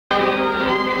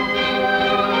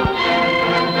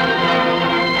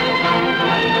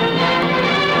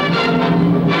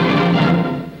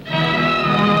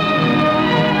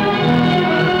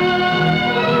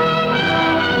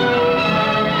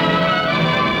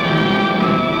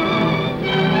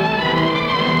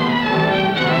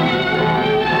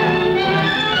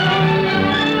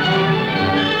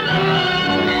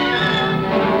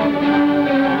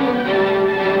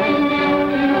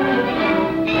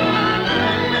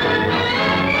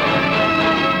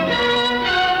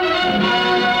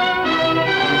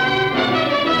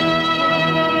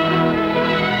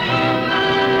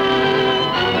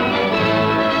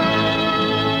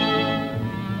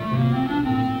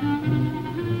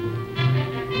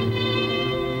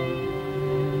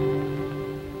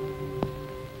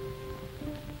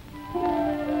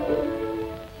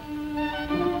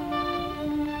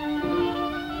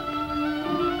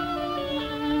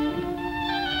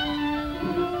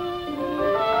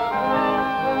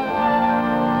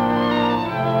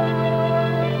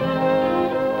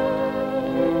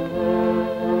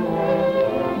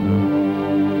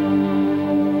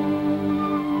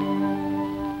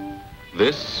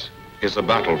is a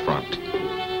battlefront.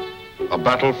 A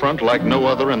battlefront like no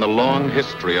other in the long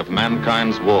history of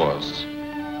mankind's wars.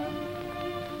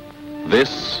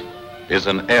 This is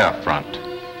an air front.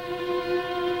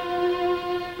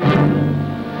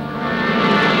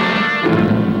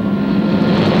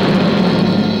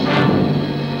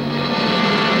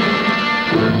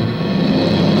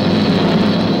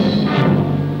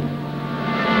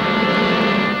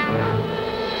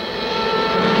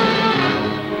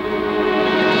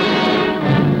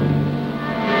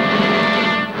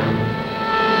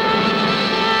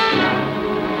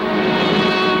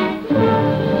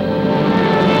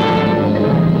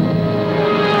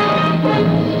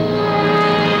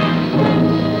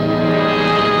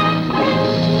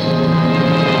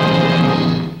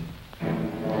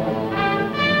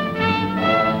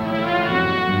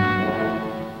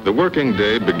 The working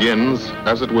day begins,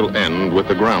 as it will end, with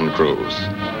the ground crews,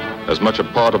 as much a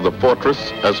part of the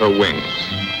fortress as her wings.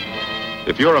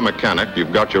 If you're a mechanic,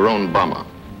 you've got your own bomber.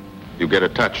 You get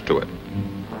attached to it.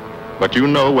 But you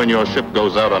know when your ship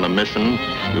goes out on a mission,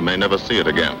 you may never see it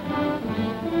again.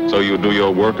 So you do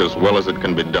your work as well as it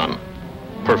can be done,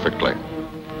 perfectly,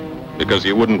 because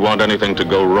you wouldn't want anything to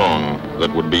go wrong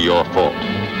that would be your fault.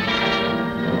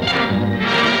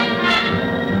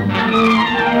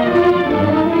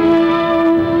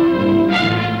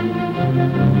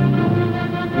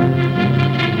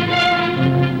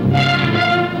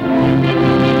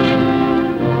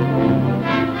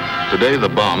 Today, the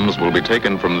bombs will be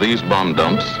taken from these bomb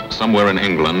dumps somewhere in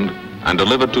England and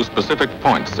delivered to specific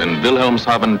points in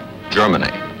Wilhelmshaven, Germany.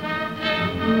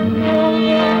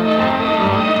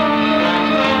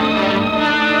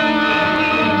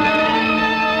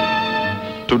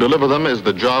 To deliver them is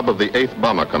the job of the 8th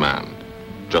Bomber Command,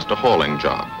 just a hauling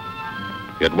job,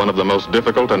 yet one of the most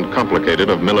difficult and complicated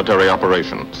of military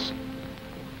operations.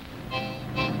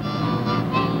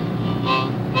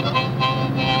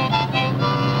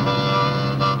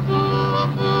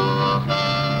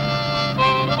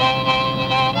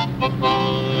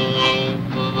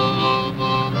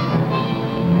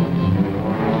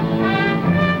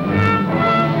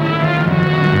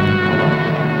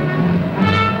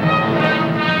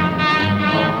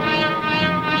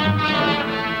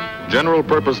 General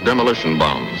purpose demolition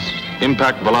bombs,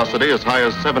 impact velocity as high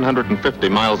as 750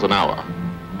 miles an hour,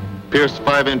 pierce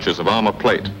 5 inches of armor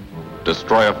plate,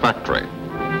 destroy a factory.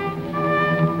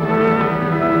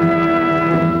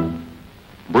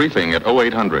 Briefing at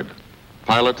 0800.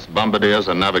 Pilots, bombardiers,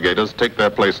 and navigators take their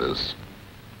places.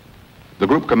 The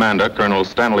group commander, Colonel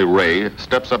Stanley Ray,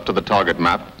 steps up to the target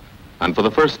map, and for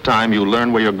the first time you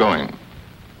learn where you're going.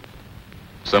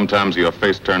 Sometimes your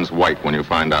face turns white when you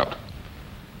find out.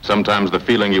 Sometimes the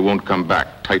feeling you won't come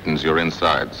back tightens your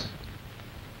insides.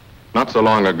 Not so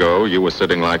long ago, you were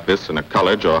sitting like this in a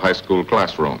college or high school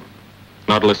classroom,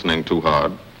 not listening too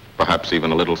hard, perhaps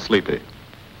even a little sleepy.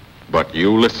 But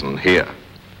you listen here.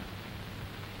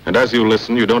 And as you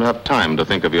listen, you don't have time to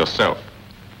think of yourself.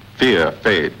 Fear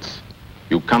fades.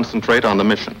 You concentrate on the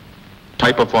mission.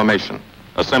 Type of formation,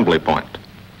 assembly point,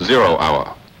 0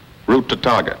 hour, route to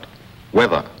target,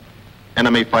 weather,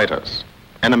 enemy fighters,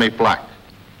 enemy flak.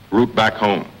 Route back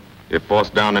home. If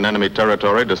forced down in enemy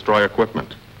territory, destroy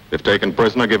equipment. If taken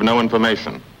prisoner, give no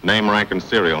information. Name, rank, and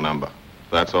serial number.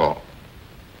 That's all.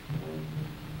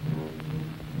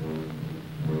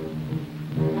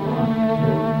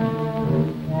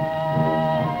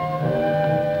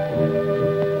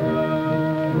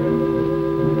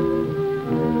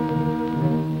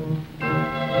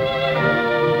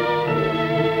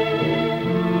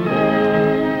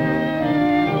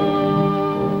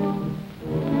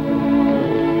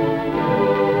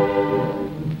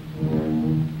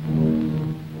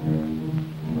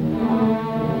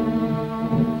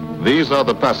 These are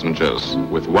the passengers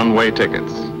with one-way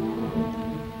tickets.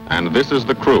 And this is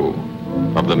the crew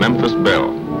of the Memphis Belle,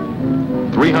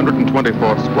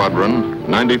 324th Squadron,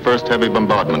 91st Heavy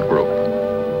Bombardment Group.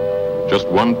 Just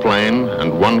one plane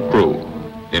and one crew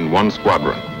in one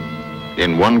squadron,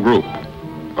 in one group,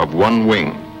 of one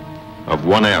wing, of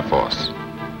one Air Force,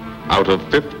 out of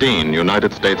 15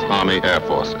 United States Army Air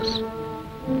Forces.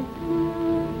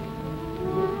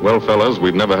 Well, fellas,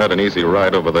 we've never had an easy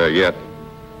ride over there yet.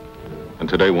 And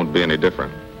today won't be any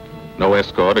different. No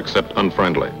escort except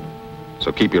unfriendly.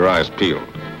 So keep your eyes peeled.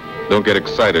 Don't get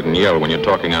excited and yell when you're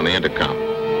talking on the intercom.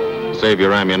 Save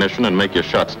your ammunition and make your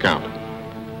shots count.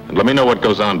 And let me know what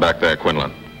goes on back there,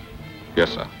 Quinlan. Yes,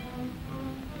 sir.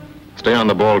 Stay on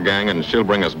the ball, gang, and she'll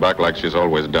bring us back like she's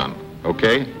always done.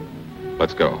 Okay?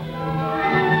 Let's go.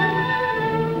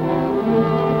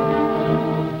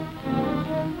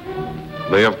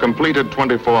 They have completed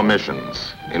 24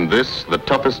 missions. in this, the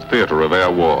toughest theater of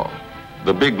air war,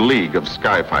 the big league of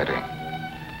sky fighting.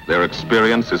 Their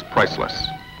experience is priceless.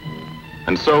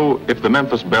 And so, if the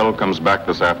Memphis Belle comes back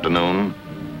this afternoon,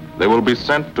 they will be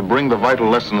sent to bring the vital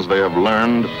lessons they have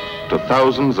learned to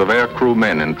thousands of air crew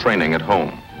men in training at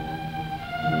home.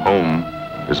 Home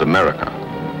is America.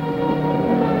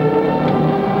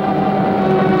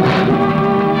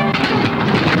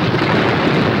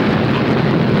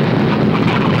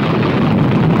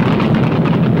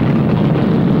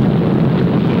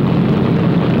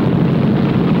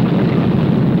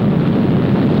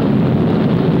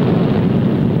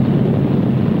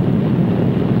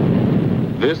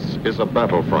 This is a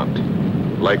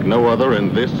battlefront, like no other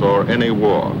in this or any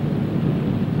war.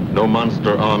 No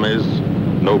monster armies,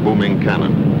 no booming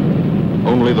cannon.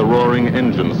 Only the roaring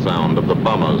engine sound of the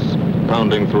bombers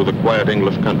pounding through the quiet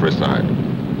English countryside.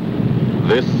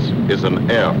 This is an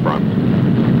air front.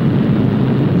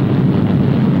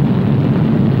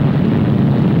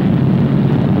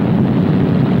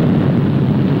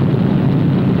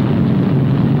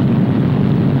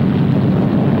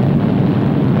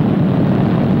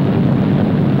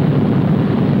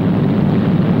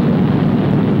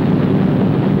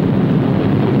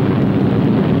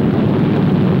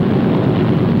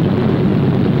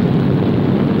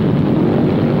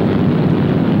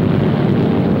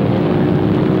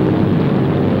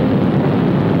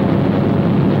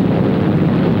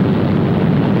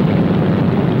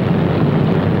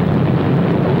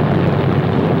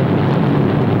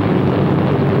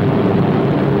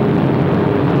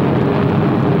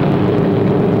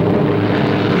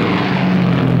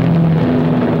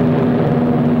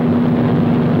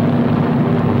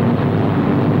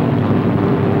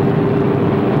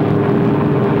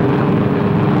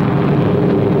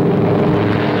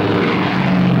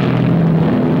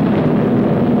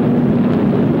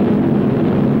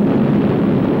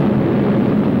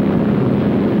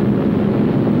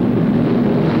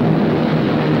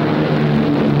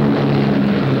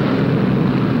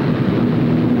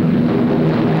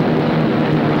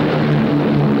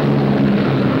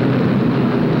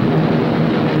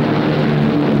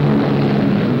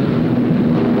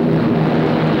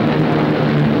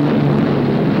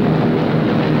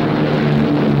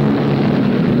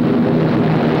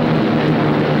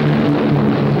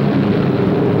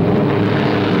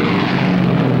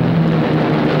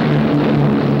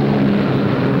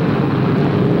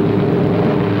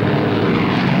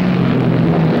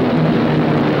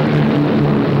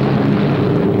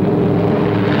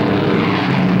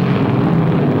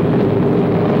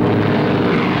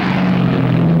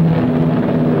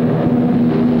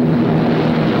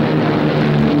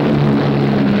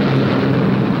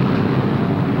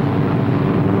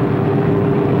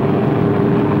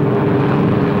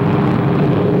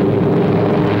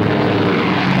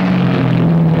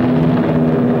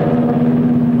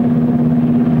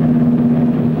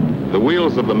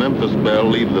 Of the Memphis Belle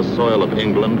leave the soil of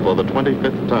England for the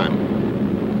 25th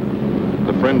time.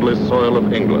 The friendly soil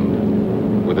of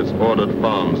England, with its ordered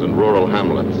farms and rural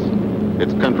hamlets,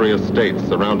 its country estates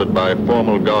surrounded by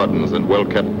formal gardens and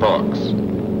well-kept parks.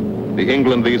 The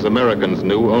England these Americans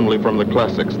knew only from the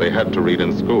classics they had to read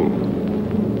in school.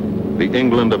 The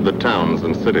England of the towns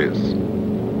and cities,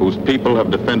 whose people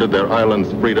have defended their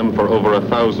island's freedom for over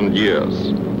 1,000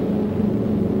 years.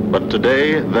 But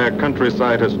today, their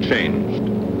countryside has changed.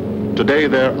 Today,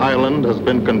 their island has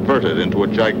been converted into a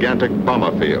gigantic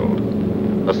bomber field,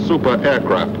 a super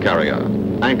aircraft carrier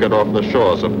anchored off the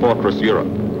shores of Fortress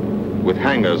Europe, with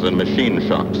hangars and machine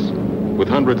shops, with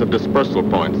hundreds of dispersal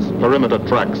points, perimeter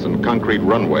tracks, and concrete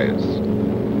runways.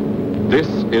 This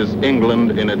is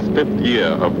England in its 5th year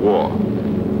of war.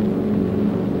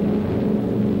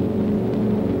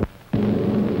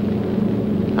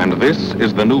 And this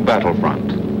is the new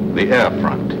battlefront, the air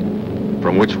front,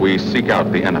 from which we seek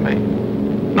out the enemy.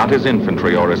 Not his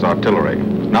infantry or his artillery,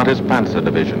 not his panzer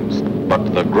divisions,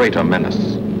 but the greater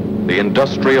menace, the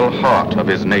industrial heart of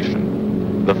his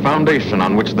nation, the foundation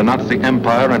on which the Nazi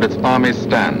Empire and its armies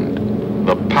stand,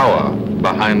 the power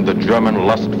behind the German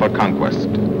lust for conquest.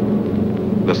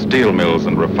 The steel mills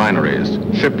and refineries,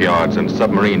 shipyards and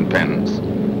submarine pens,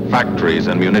 factories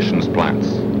and munitions plants,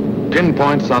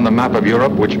 pinpoints on the map of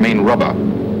Europe which mean rubber,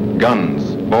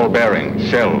 guns, ball bearings,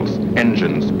 shells,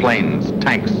 engines, planes,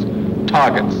 tanks,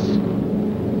 targets.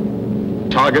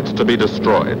 Targets to be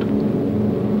destroyed.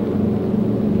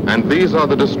 And these are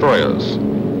the destroyers,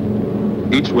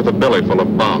 each with a belly full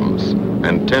of bombs,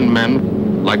 and 10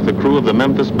 men like the crew of the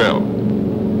Memphis Belle.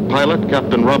 Pilot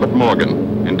Captain Robert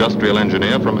Morgan, industrial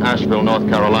engineer from Asheville, North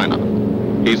Carolina.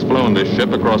 He's flown this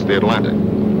ship across the Atlantic.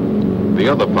 The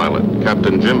other pilot,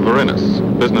 Captain Jim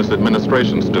Verinis, business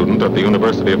administration student at the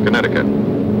University of Connecticut.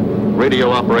 Radio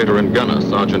operator and gunner,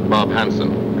 Sergeant Bob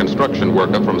Hansen, construction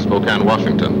worker from Spokane,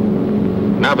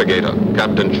 Washington. Navigator,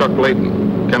 Captain Chuck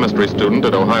Layton, chemistry student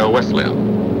at Ohio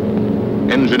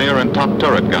Wesleyan. Engineer and top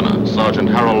turret gunner, Sergeant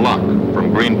Harold Locke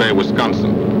from Green Bay,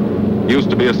 Wisconsin.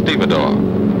 Used to be a stevedore.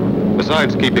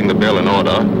 Besides keeping the Belle in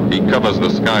order, he covers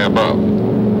the sky above.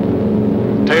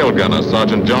 Tail gunner,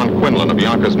 Sergeant John Quinlan of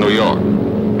Yonkers, New York.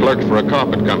 Clerked for a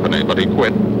carpet company, but he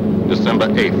quit December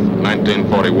 8th,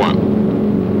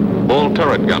 1941. Bull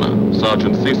turret gunner,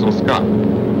 Sergeant Cecil Scott.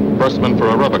 Firstman for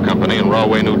a rubber company in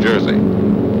Rahway, New Jersey.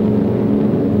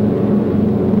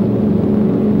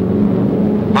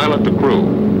 Pilot to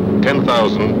crew,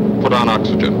 10,000, put on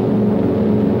oxygen.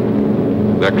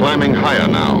 They're climbing higher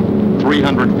now,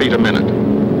 300 feet a minute.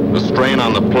 The strain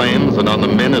on the planes and on the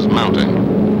men is mounting.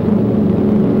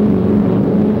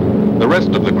 The rest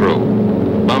of the crew,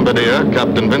 Bombardier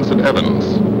Captain Vincent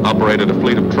Evans, operated a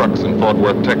fleet of trucks in Fort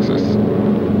Worth, Texas.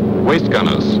 Waist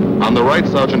gunners, on the right,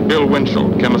 Sergeant Bill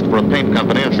Winchell, chemist for a paint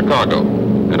company in Chicago.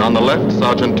 And on the left,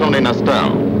 Sergeant Tony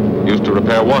Nastal, used to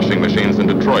repair washing machines in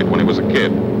Detroit when he was a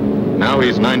kid. Now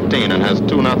he's 19 and has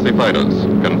 2 Nazi fighters,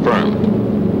 confirmed.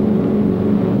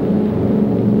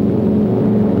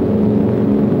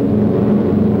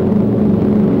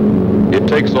 It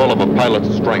takes all of a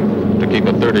pilot's strength to keep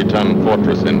a 30-ton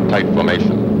fortress in tight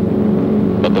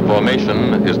formation. But the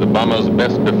formation is the bomber's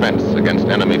best defense against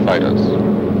enemy fighters.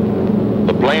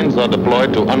 The planes are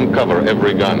deployed to uncover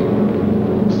every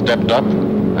gun, stepped up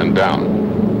and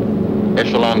down,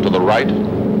 echelon to the right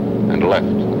and left,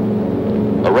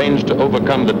 arranged to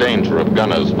overcome the danger of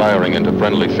gunners firing into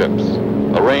friendly ships,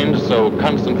 arranged so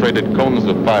concentrated cones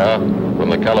of fire from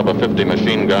the caliber 50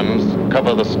 machine guns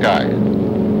cover the sky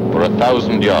for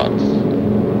 1,000 yards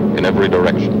in every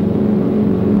direction.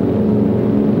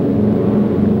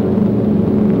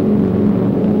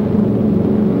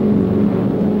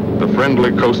 The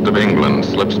friendly coast of England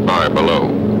slips by below.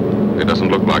 It doesn't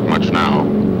look like much now,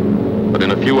 but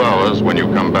in a few hours when you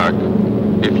come back,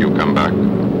 if you come back,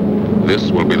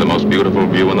 this will be the most beautiful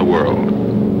view in the world.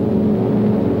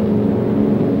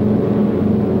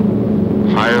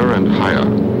 Higher and higher,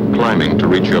 climbing to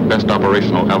reach your best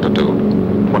operational altitude,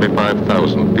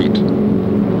 25,000 feet,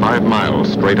 5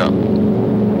 miles straight up.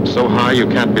 So high you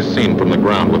can't be seen from the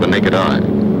ground with the naked eye.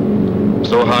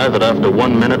 So high that after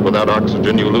 1 minute without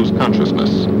oxygen, you lose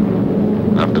consciousness.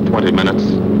 After 20 minutes,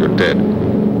 you're dead.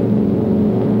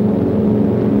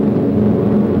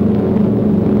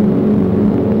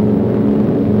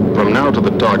 From now to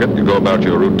the target, you go about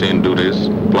your routine duties,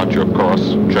 plot your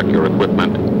course, check your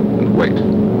equipment, and wait,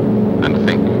 and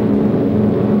think.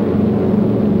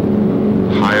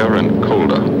 Higher and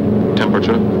colder.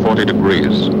 Temperature 40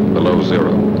 degrees below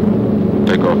zero.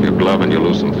 Take off your glove and you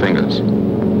lose some fingers.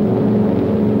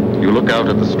 You look out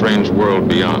at the strange world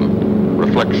beyond,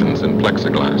 reflections in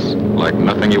plexiglass, like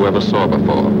nothing you ever saw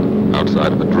before,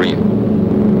 outside of a dream.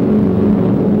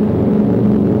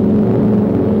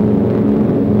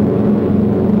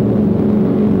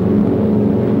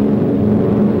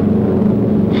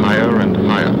 Higher and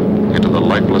higher into the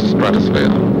lifeless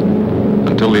stratosphere,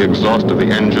 until the exhaust of the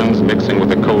engines mixing with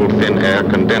the cold, thin air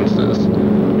condenses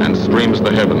and streams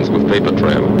the heavens with vapor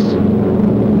trails.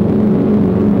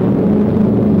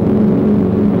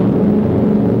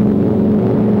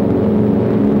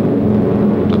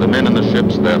 To the men in the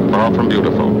ships, they're far from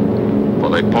beautiful, for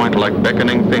they point like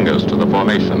beckoning fingers to the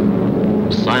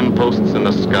formation, signposts in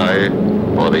the sky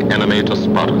for the enemy to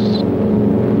spot us.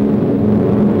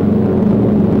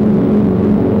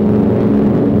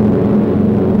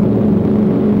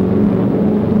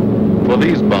 For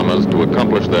these bombers to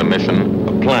accomplish their mission,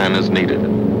 a plan is needed.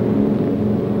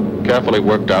 Carefully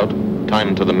worked out,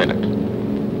 timed to the minute.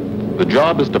 The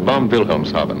job is to bomb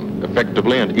Wilhelmshaven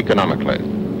effectively and economically.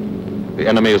 The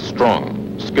enemy is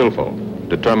strong, skillful,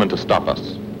 determined to stop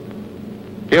us.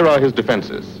 Here are his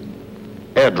defenses.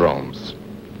 Airdromes,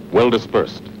 well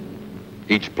dispersed.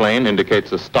 Each plane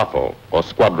indicates a staffel or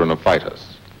squadron of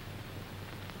fighters.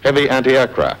 Heavy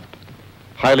anti-aircraft,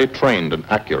 highly trained and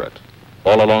accurate,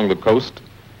 all along the coast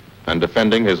and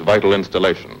defending his vital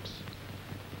installations.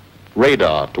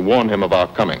 Radar to warn him of our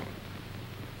coming.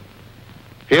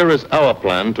 Here is our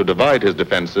plan to divide his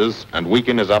defenses and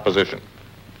weaken his opposition.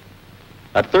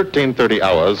 At 13:30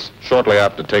 hours, shortly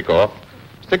after takeoff,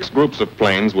 6 groups of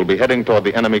planes will be heading toward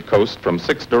the enemy coast from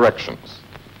 6 directions.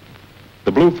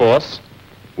 The Blue Force,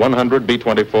 100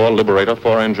 B-24 Liberator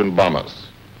 4-engine bombers.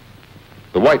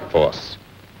 The White Force,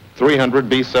 300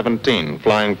 B-17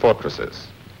 Flying Fortresses.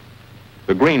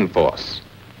 The Green Force,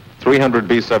 300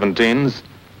 B-17s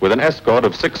with an escort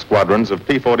of 6 squadrons of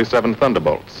P-47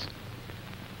 Thunderbolts.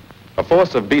 A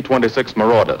force of B-26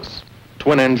 Marauders,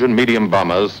 twin-engine medium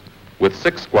bombers, with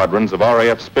 6 squadrons of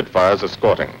RAF Spitfires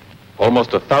escorting.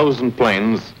 Almost 1,000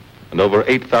 planes and over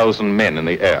 8,000 men in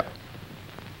the air.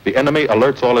 The enemy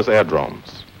alerts all his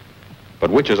aerodromes.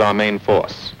 But which is our main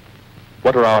force?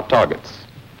 What are our targets?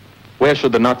 Where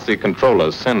should the Nazi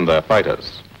controllers send their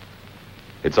fighters?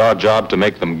 It's our job to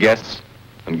make them guess,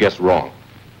 and guess wrong.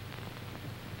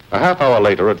 A half hour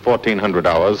later, at 1400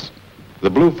 hours, the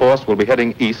Blue Force will be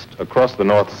heading east across the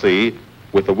North Sea,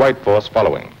 with the White Force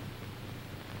following.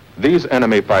 These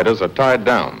enemy fighters are tied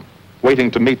down, waiting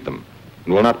to meet them,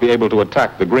 and will not be able to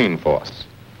attack the Green Force.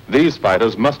 These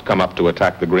fighters must come up to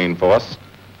attack the Green Force,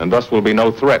 and thus will be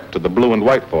no threat to the Blue and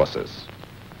White Forces.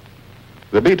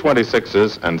 The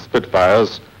B-26s and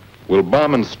Spitfires will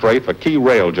bomb and strafe a key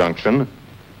rail junction,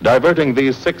 diverting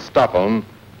these 6 Stockholm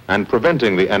and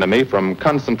preventing the enemy from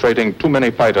concentrating too many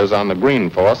fighters on the Green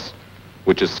Force,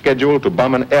 which is scheduled to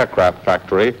bomb an aircraft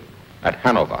factory at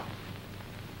Hanover.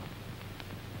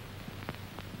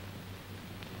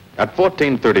 At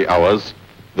 1430 hours,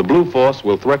 the Blue Force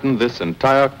will threaten this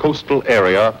entire coastal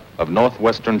area of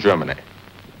northwestern Germany.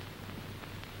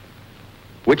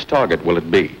 Which target will it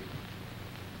be?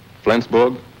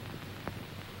 Flensburg?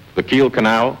 The Kiel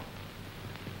Canal?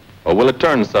 Or will it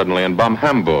turn suddenly and bomb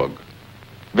Hamburg,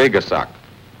 Wegesack,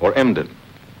 or Emden?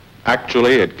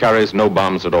 Actually, it carries no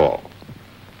bombs at all.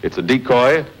 It's a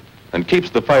decoy and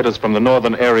keeps the fighters from the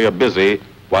northern area busy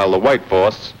while the White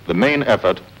Force, the main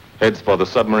effort, heads for the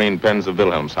submarine pens of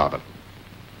Wilhelmshaven.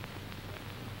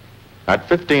 At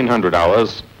 1500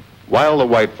 hours, while the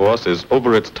White Force is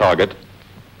over its target,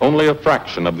 only a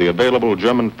fraction of the available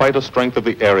German fighter strength of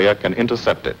the area can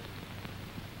intercept it.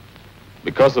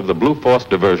 Because of the Blue Force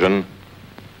diversion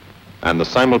and the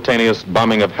simultaneous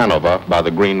bombing of Hanover by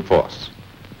the Green Force.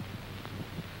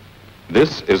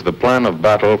 This is the plan of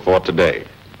battle for today,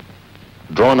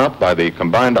 drawn up by the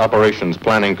Combined Operations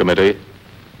Planning Committee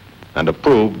and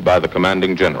approved by the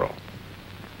Commanding General.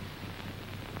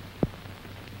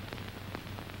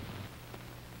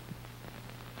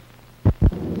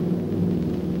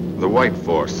 The White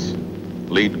Force,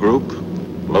 lead group,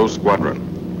 low squadron.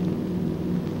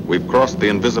 We've crossed the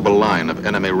invisible line of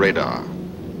enemy radar.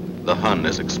 The Hun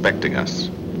is expecting us.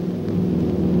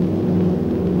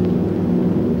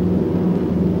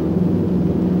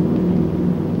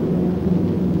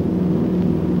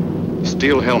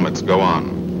 Steel helmets go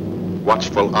on.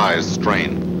 Watchful eyes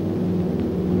strain.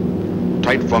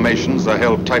 Tight formations are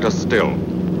held tighter still.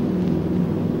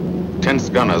 Tense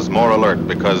gunners more alert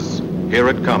because here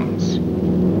it comes.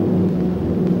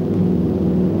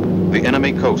 The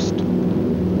enemy coast.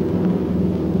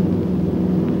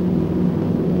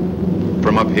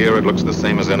 From up here, it looks the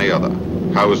same as any other.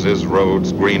 Houses,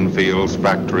 roads, green fields,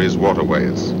 factories,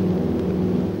 waterways.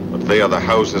 But they are the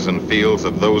houses and fields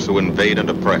of those who invade and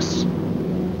oppress.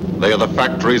 They are the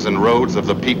factories and roads of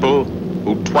the people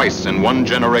who twice in one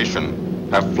generation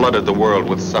have flooded the world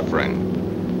with suffering.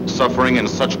 Suffering in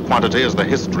such quantity as the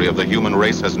history of the human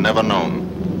race has never known.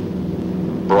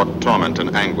 Brought torment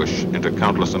and anguish into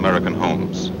countless American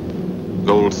homes.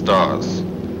 Gold stars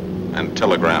and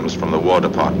telegrams from the War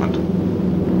Department.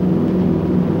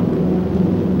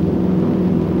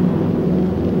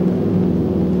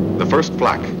 The first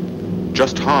flak,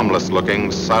 just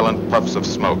harmless-looking, silent puffs of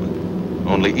smoke.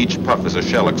 Only each puff is a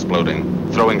shell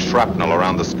exploding, throwing shrapnel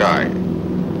around the sky.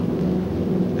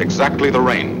 Exactly the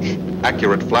range,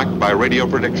 accurate flak by radio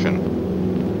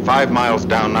prediction. 5 miles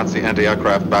down, Nazi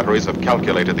anti-aircraft batteries have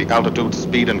calculated the altitude,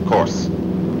 speed, and course.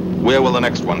 Where will the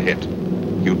next one hit?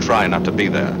 You try not to be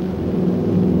there.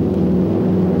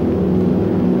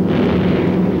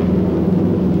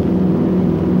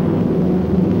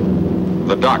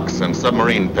 The docks and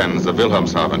submarine pens of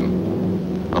Wilhelmshaven.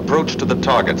 Approach to the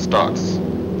target starts.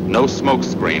 No smoke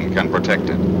screen can protect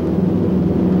it.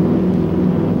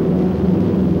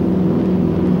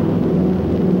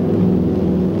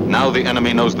 Now the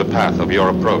enemy knows the path of your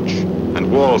approach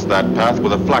and walls that path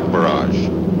with a flak barrage,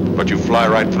 but you fly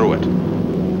right through it.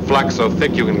 Flak so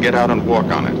thick you can get out and walk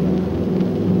on it.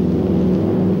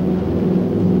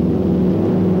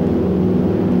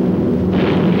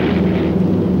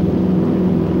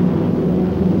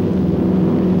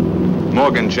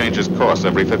 Morgan changes course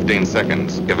every 15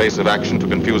 seconds, evasive action to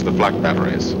confuse the flak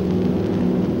batteries.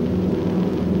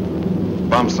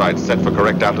 Bomb sights set for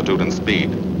correct altitude and speed.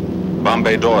 Bomb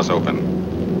bay doors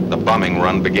open. The bombing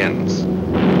run begins.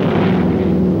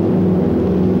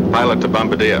 Pilot to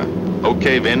bombardier.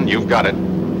 Okay, Vin, you've got it.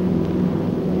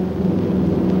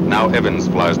 Now Evans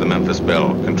flies the Memphis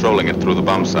Belle, controlling it through the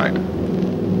bomb sight.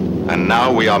 And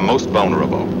now we are most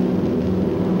vulnerable.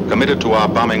 Committed to our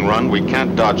bombing run, we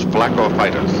can't dodge flak or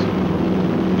fighters.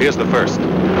 Here's the first.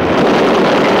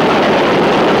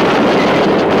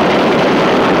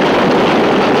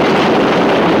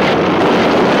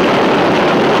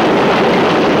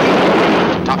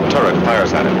 Top turret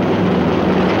fires at him.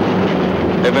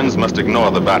 Evans must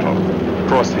ignore the battle.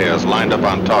 Crosshairs lined up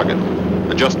on target.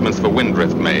 Adjustments for wind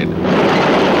drift made.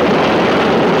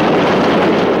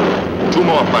 2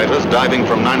 more fighters diving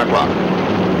from 9 o'clock.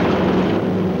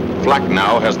 Flak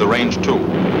now has the range too.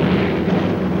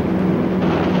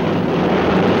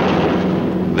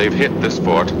 They've hit this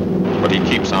fort, but he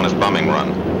keeps on his bombing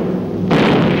run.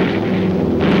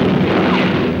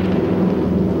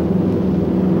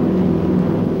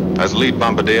 As lead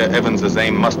bombardier, Evans's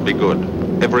aim must be good.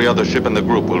 Every other ship in the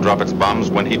group will drop its bombs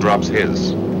when he drops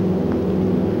his.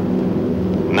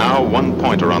 Now, one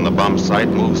pointer on the bomb site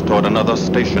moves toward another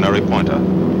stationary pointer.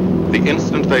 The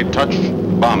instant they touch,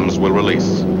 bombs will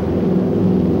release.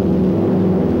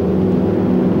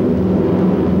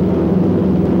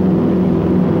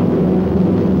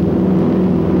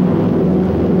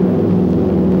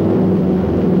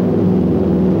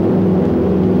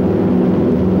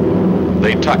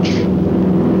 They touch.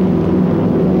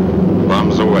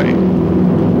 Bombs away.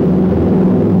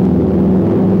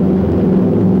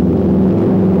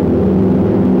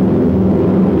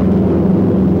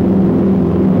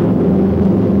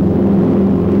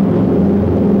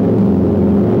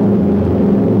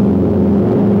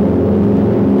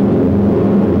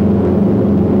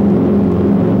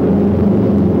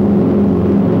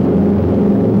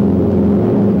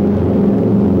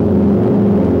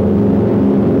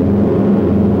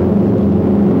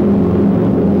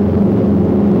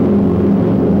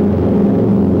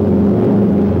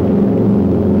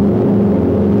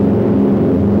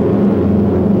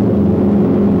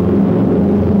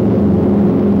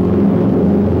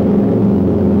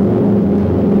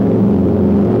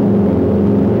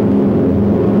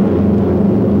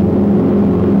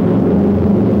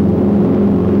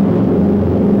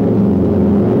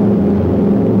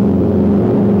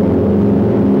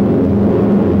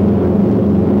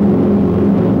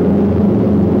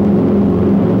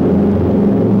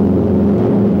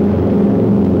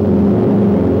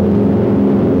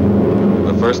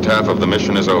 First half of the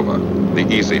mission is over, the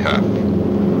easy half.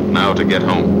 Now to get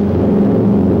home.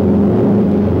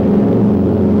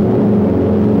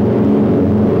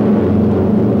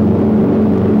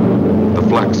 The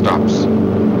flak stops.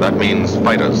 That means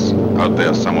fighters out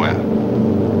there somewhere.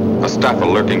 A staffer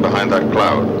lurking behind that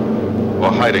cloud,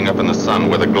 or hiding up in the sun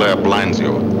where the glare blinds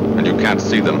you, and you can't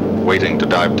see them, waiting to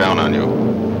dive down on you.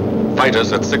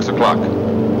 Fighters at 6 o'clock.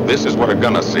 This is what a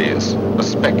gunner sees. A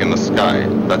speck in the sky,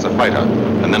 that's a fighter.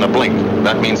 And then a blink,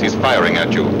 that means he's firing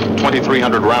at you.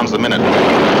 2,300 rounds a minute.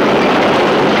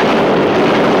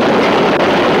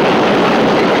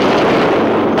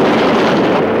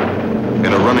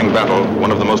 In a running battle,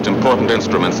 one of the most important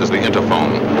instruments is the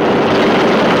interphone.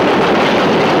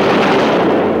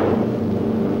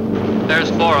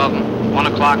 There's 4 of them, 1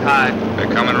 o'clock high. They're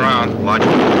coming around, watch.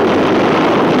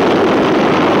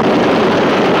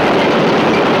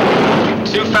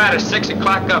 2 fighters, 6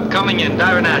 o'clock up, coming in,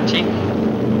 diving out, Chief.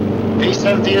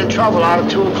 B-17 in trouble out at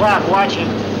 2 o'clock, watching.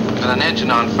 Got an engine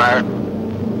on fire.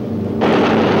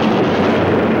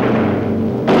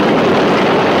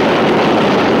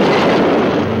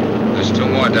 There's 2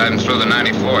 more diving through the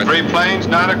 94th. 3 planes,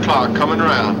 9 o'clock, coming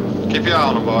around. Keep your eye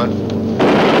on them, boys.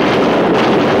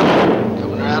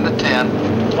 Coming around to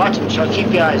 10. Watch them, Chuck.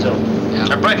 Keep your eyes open. Yeah.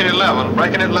 They're breaking at 11,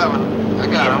 breaking at 11. I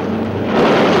got them.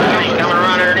 He's coming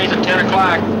around underneath at 10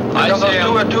 o'clock. I see him.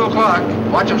 2 at 2 o'clock.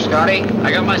 Watch him, Scotty.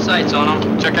 I got my sights on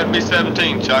him. Check that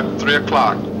B-17, Chuck, 3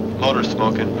 o'clock. Motor's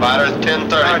smoking. Fighters,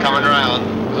 10:30, coming around.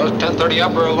 Those 10:30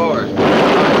 upper or lower?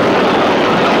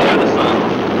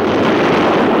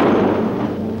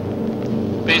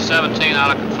 B-17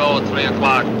 out of control at 3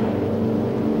 o'clock.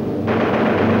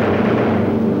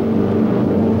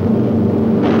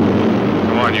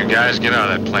 Come on, you guys, get out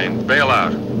of that plane. Bail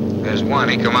out. There's one.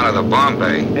 He come out of the bomb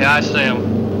bay. Yeah, I see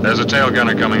him. There's a tail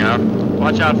gunner coming out.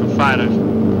 Watch out for fighters.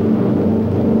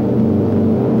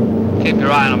 Keep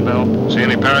your eye on them, Bill. See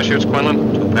any parachutes,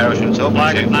 Quinlan? 2 parachutes open.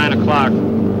 Flag at 9 o'clock.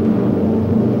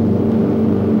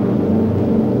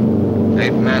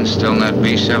 8 men still in that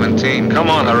B-17. Come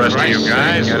on, the rest of you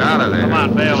guys. Get out of there. Come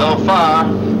on, bail He's out. on fire.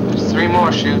 There's 3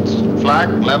 more shoots. Flak,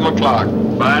 11 o'clock.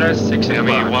 Fighters, 6 o'clock.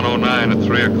 ME-109 at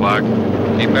 3 o'clock.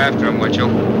 Keep after him, would you?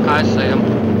 I see him.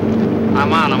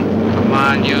 I'm on him. Come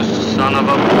on, you son of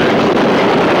a bitch.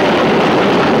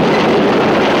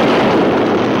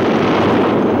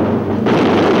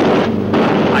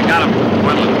 I got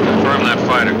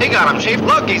fighter. He got him, Chief.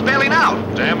 Look, he's bailing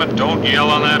out. Damn it, don't yell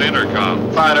on that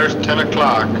intercom. Fighters, 10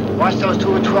 o'clock. Watch those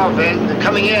 2 at 12, Vin. They're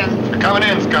coming in. They're coming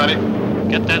in, Scotty.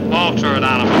 Get that ball turret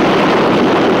on him.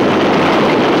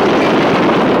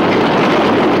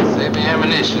 Save the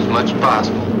ammunition as much as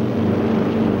possible.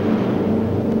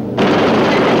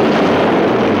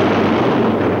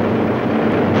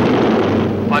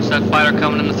 Watch that fighter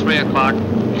coming in at 3 o'clock.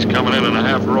 He's coming in a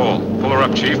half roll. Pull her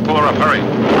up, Chief. Pull her up. Hurry.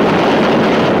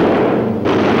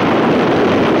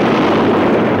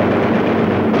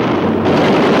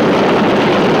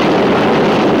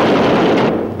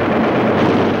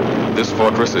 This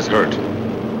fortress is hurt.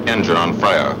 Engine on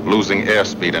fire, losing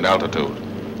airspeed and altitude,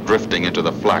 drifting into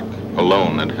the flak,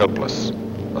 alone and helpless,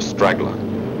 a straggler.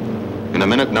 In a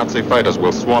minute, Nazi fighters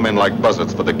will swarm in like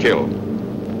buzzards for the kill.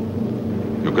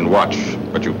 You can watch,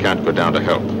 but you can't go down to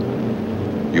help.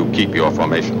 You keep your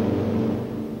formation.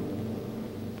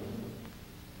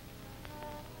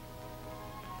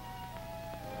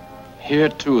 Here,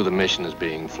 too, the mission is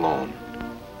being flown.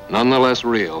 None the less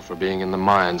real for being in the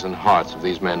minds and hearts of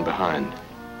these men behind.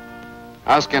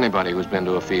 Ask anybody who's been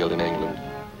to a field in England,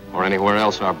 or anywhere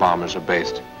else our bombers are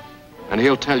based, and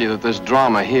he'll tell you that there's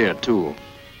drama here, too.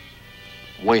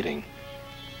 Waiting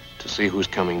to see who's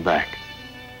coming back.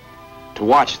 To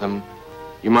watch them,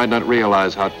 you might not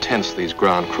realize how tense these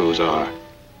ground crews are.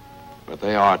 But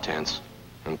they are tense,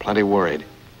 and plenty worried.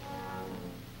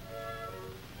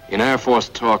 In Air Force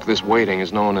talk, this waiting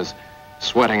is known as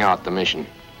sweating out the mission.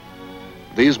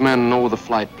 These men know the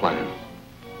flight plan.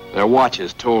 Their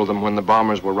watches told them when the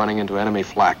bombers were running into enemy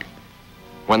flak,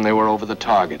 when they were over the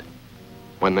target,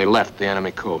 when they left the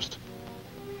enemy coast.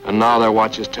 And now their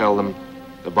watches tell them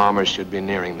the bombers should be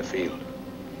nearing the field.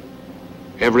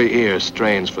 Every ear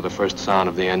strains for the first sound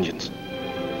of the engines.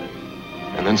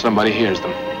 And then somebody hears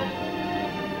them.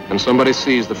 And somebody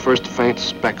sees the first faint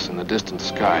specks in the distant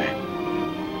sky.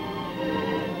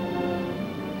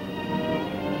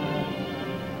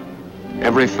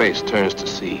 Every face turns to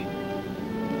see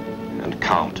and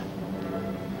count.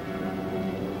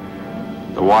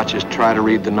 The watchers try to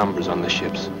read the numbers on the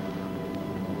ships.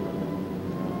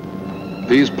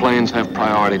 These planes have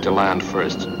priority to land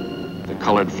first. The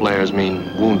colored flares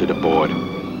mean wounded aboard.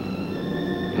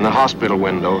 In the hospital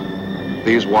window,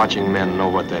 these watching men know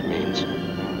what that means.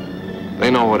 They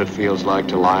know what it feels like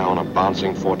to lie on a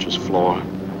bouncing fortress floor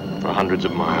for hundreds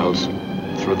of miles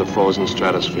through the frozen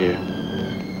stratosphere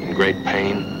in great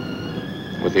pain,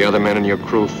 with the other men in your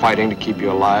crew fighting to keep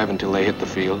you alive until they hit the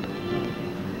field.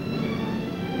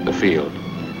 The field.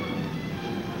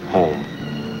 Home.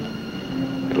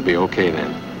 It'll be okay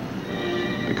then,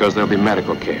 because there'll be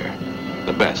medical care.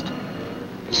 The best,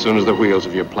 as soon as the wheels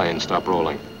of your plane stop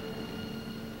rolling.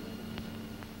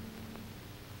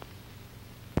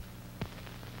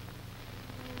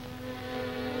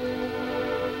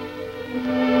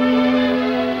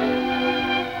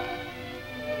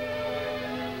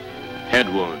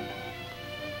 Head wound.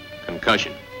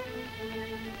 Concussion.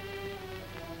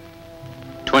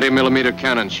 20mm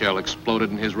cannon shell exploded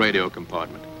in his radio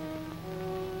compartment.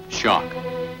 Shock.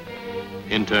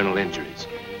 Internal injuries.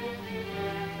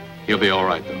 He'll be all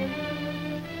right, though.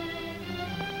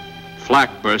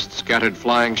 Flak burst scattered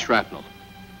flying shrapnel.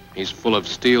 He's full of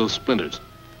steel splinters.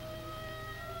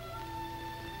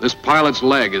 This pilot's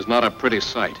leg is not a pretty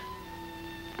sight.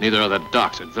 Neither are the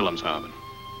docks at Wilhelmshaven.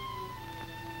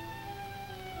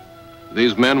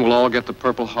 These men will all get the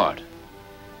Purple Heart.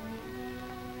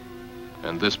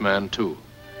 And this man, too,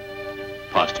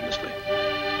 posthumously.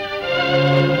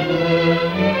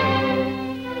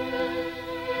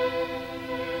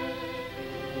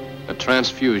 A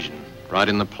transfusion right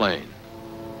in the plane.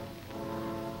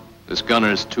 This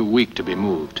gunner's too weak to be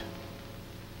moved.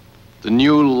 The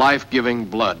new life-giving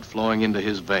blood flowing into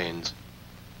his veins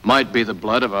might be the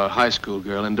blood of a high school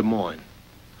girl in Des Moines,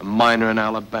 a miner in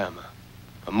Alabama,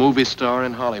 a movie star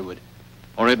in Hollywood,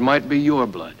 or it might be your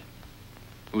blood.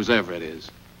 Whoever it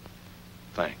is,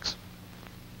 thanks.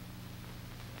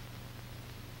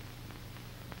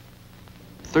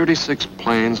 36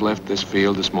 planes left this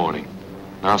field this morning.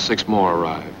 Now 6 more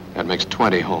arrive. That makes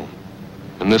 20 home.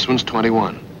 And this one's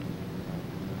 21.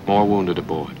 More wounded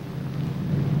aboard.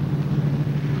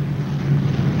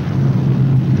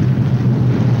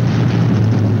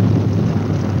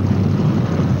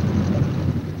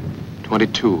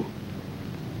 .22,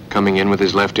 coming in with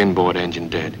his left inboard engine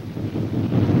dead.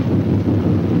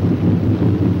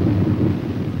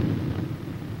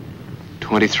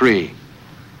 .23,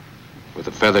 with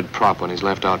a feathered prop on his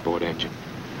left outboard engine.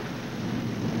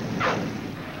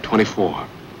 24,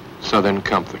 Southern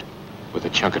Comfort, with a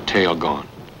chunk of tail gone.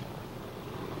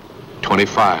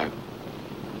 25,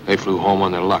 They flew home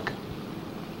on their luck.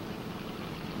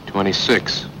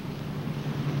 26.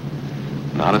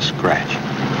 Not a scratch.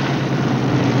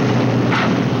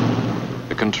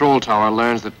 The control tower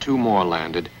learns that 2 more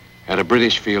landed at a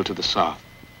British field to the south.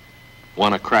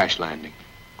 1 a crash landing,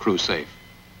 crew safe.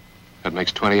 That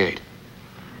makes 28.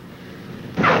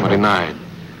 29.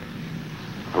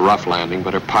 A rough landing,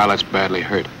 but her pilot's badly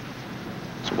hurt.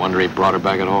 It's a wonder he brought her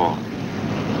back at all.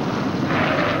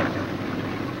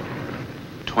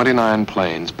 29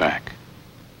 planes back,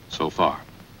 so far.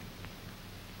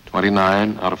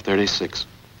 29 out of 36.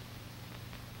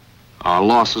 Our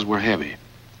losses were heavy,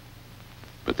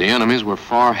 but the enemy's were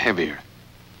far heavier.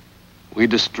 We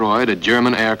destroyed a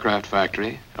German aircraft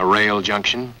factory, a rail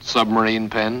junction, submarine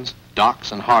pens,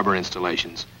 docks, and harbor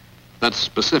installations. That's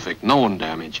specific, known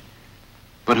damage.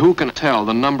 But who can tell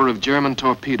the number of German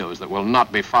torpedoes that will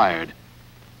not be fired,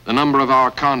 the number of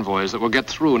our convoys that will get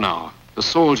through now, the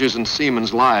soldiers' and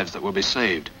seamen's lives that will be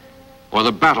saved, or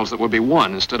the battles that will be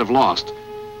won instead of lost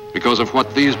because of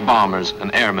what these bombers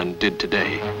and airmen did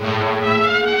today.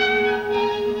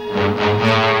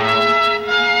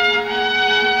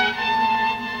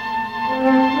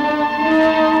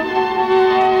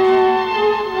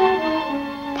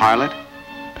 Pilot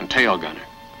and tail gunner.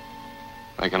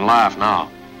 They can laugh now.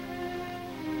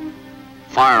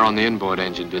 Fire on the inboard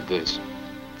engine did this.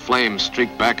 Flames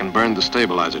streaked back and burned the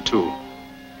stabilizer, too.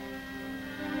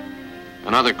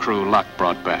 Another crew luck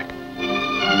brought back.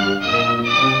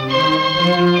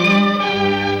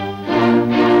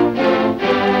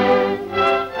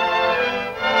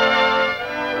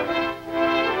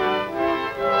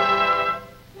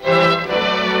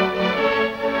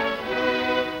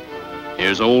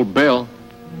 Here's old Belle.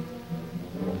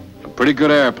 A pretty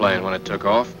good airplane when it took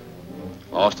off.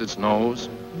 Lost its nose,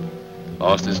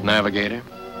 lost its navigator,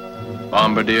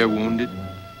 bombardier wounded,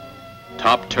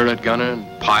 top turret gunner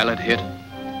and pilot hit.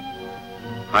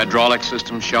 Hydraulic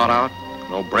system shot out,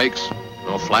 no brakes,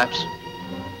 no flaps.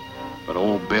 But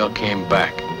old Belle came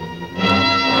back.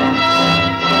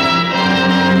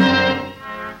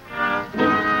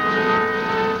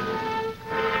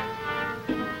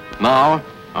 Now,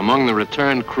 among the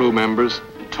returned crew members,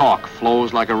 talk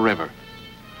flows like a river,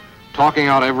 talking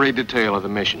out every detail of the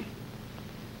mission.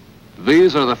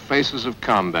 These are the faces of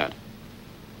combat,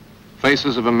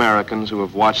 faces of Americans who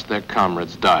have watched their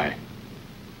comrades die,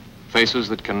 faces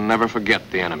that can never forget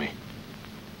the enemy,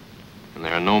 and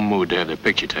they're in no mood to have their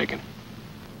picture taken.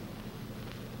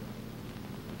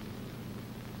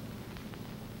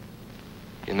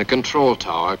 In the control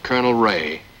tower, Colonel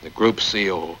Ray, the group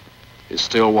CO, is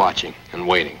still watching and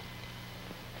waiting.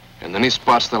 And then he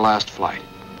spots the last flight.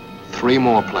 3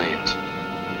 more planes.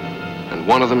 And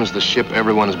one of them is the ship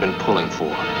everyone has been pulling for.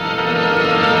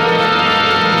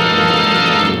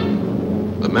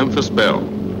 The Memphis Belle.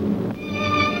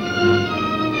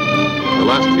 The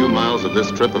last few miles of this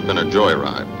trip have been a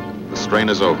joyride. The strain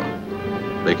is over.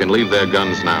 They can leave their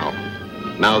guns now.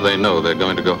 Now they know they're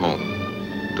going to go home.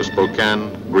 To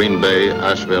Spokane, Green Bay,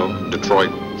 Asheville,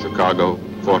 Detroit, Chicago,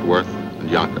 Fort Worth, and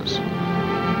Yonkers.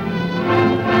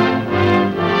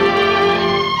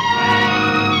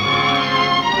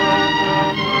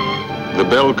 The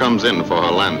Belle comes in for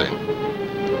her landing.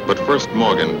 But first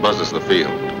Morgan buzzes the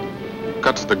field,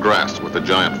 cuts the grass with the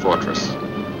giant fortress.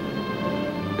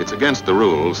 It's against the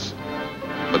rules,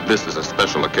 but this is a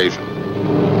special occasion.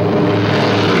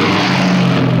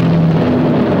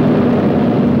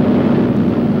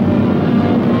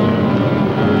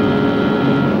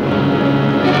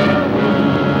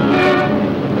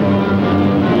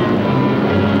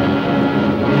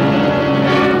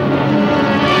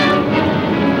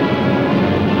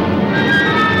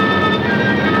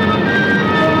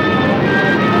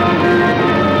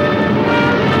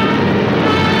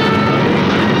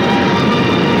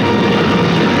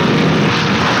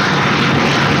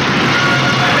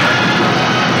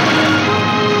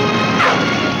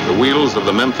 Of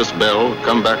the Memphis Belle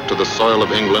come back to the soil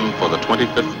of England for the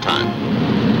 25th time.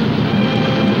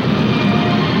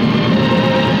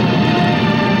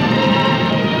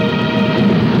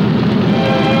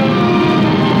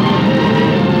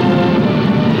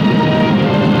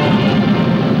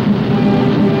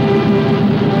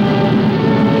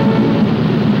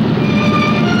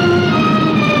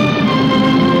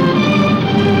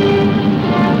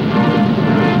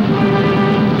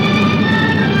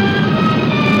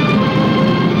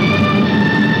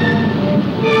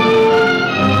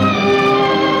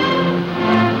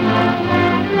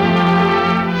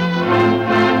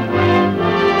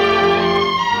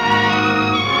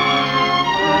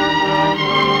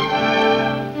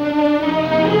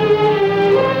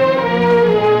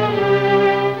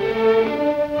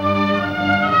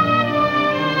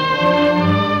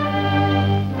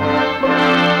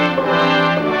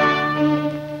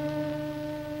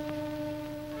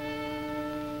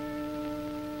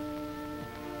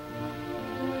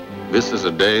 This is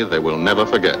a day they will never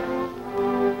forget.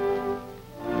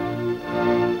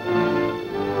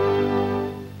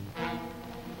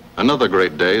 Another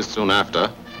great day soon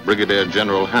after, Brigadier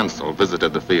General Hansel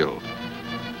visited the field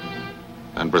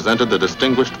and presented the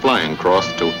Distinguished Flying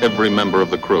Cross to every member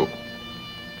of the crew.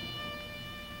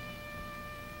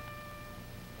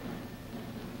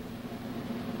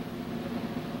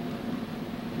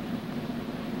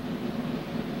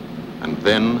 And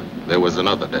then there was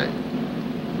another day.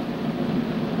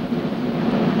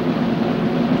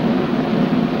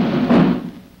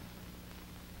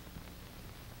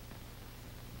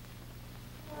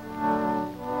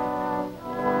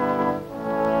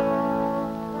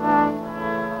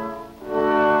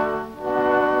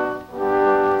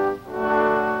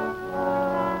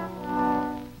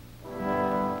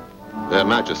 Their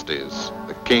Majesties,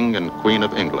 the King and Queen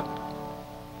of England.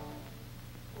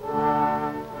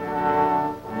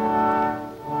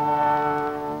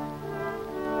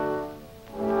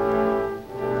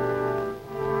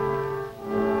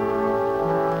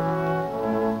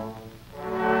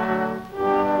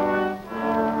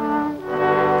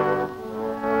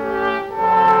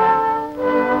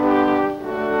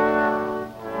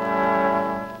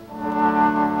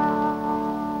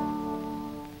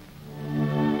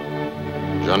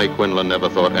 Johnny Quinlan never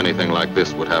thought anything like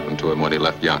this would happen to him when he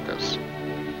left Yonkers.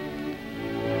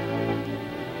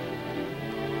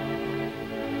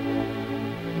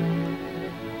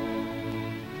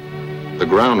 The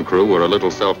ground crew were a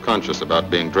little self-conscious about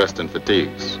being dressed in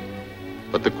fatigues,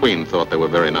 but the Queen thought they were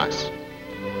very nice.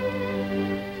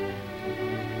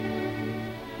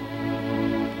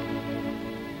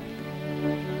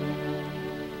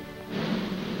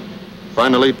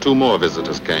 Finally, two more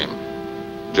visitors came.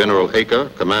 General Acre,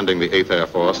 commanding the 8th Air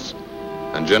Force,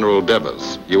 and General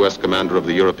Devers, U.S. commander of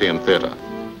the European Theater.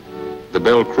 The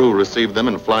Belle crew received them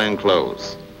in flying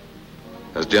clothes,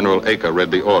 as General Acre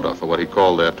read the order for what he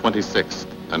called their 26th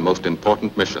and most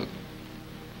important mission.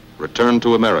 Return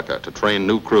to America to train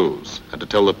new crews and to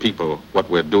tell the people what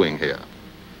we're doing here.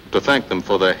 To thank them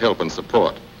for their help and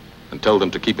support and tell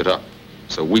them to keep it up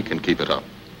so we can keep it up.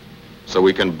 So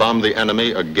we can bomb the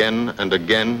enemy again and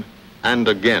again and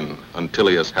again until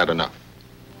he has had enough.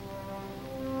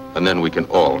 And then we can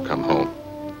all come home.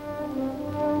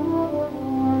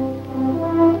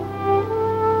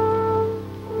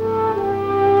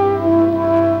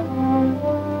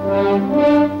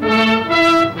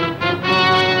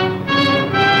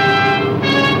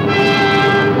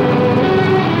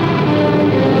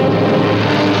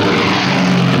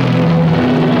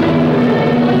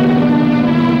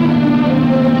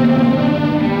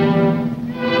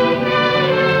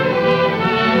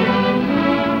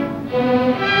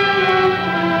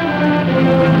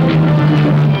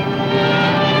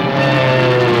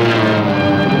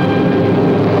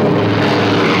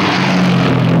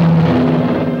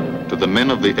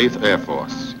 The 8th Air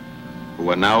Force, who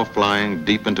are now flying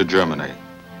deep into Germany,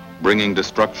 bringing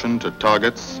destruction to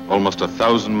targets almost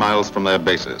 1,000 miles from their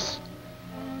bases.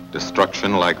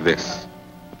 Destruction like this.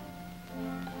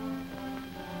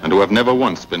 And who have never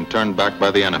once been turned back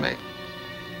by the enemy.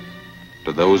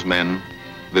 To those men,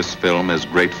 this film is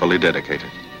gratefully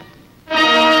dedicated.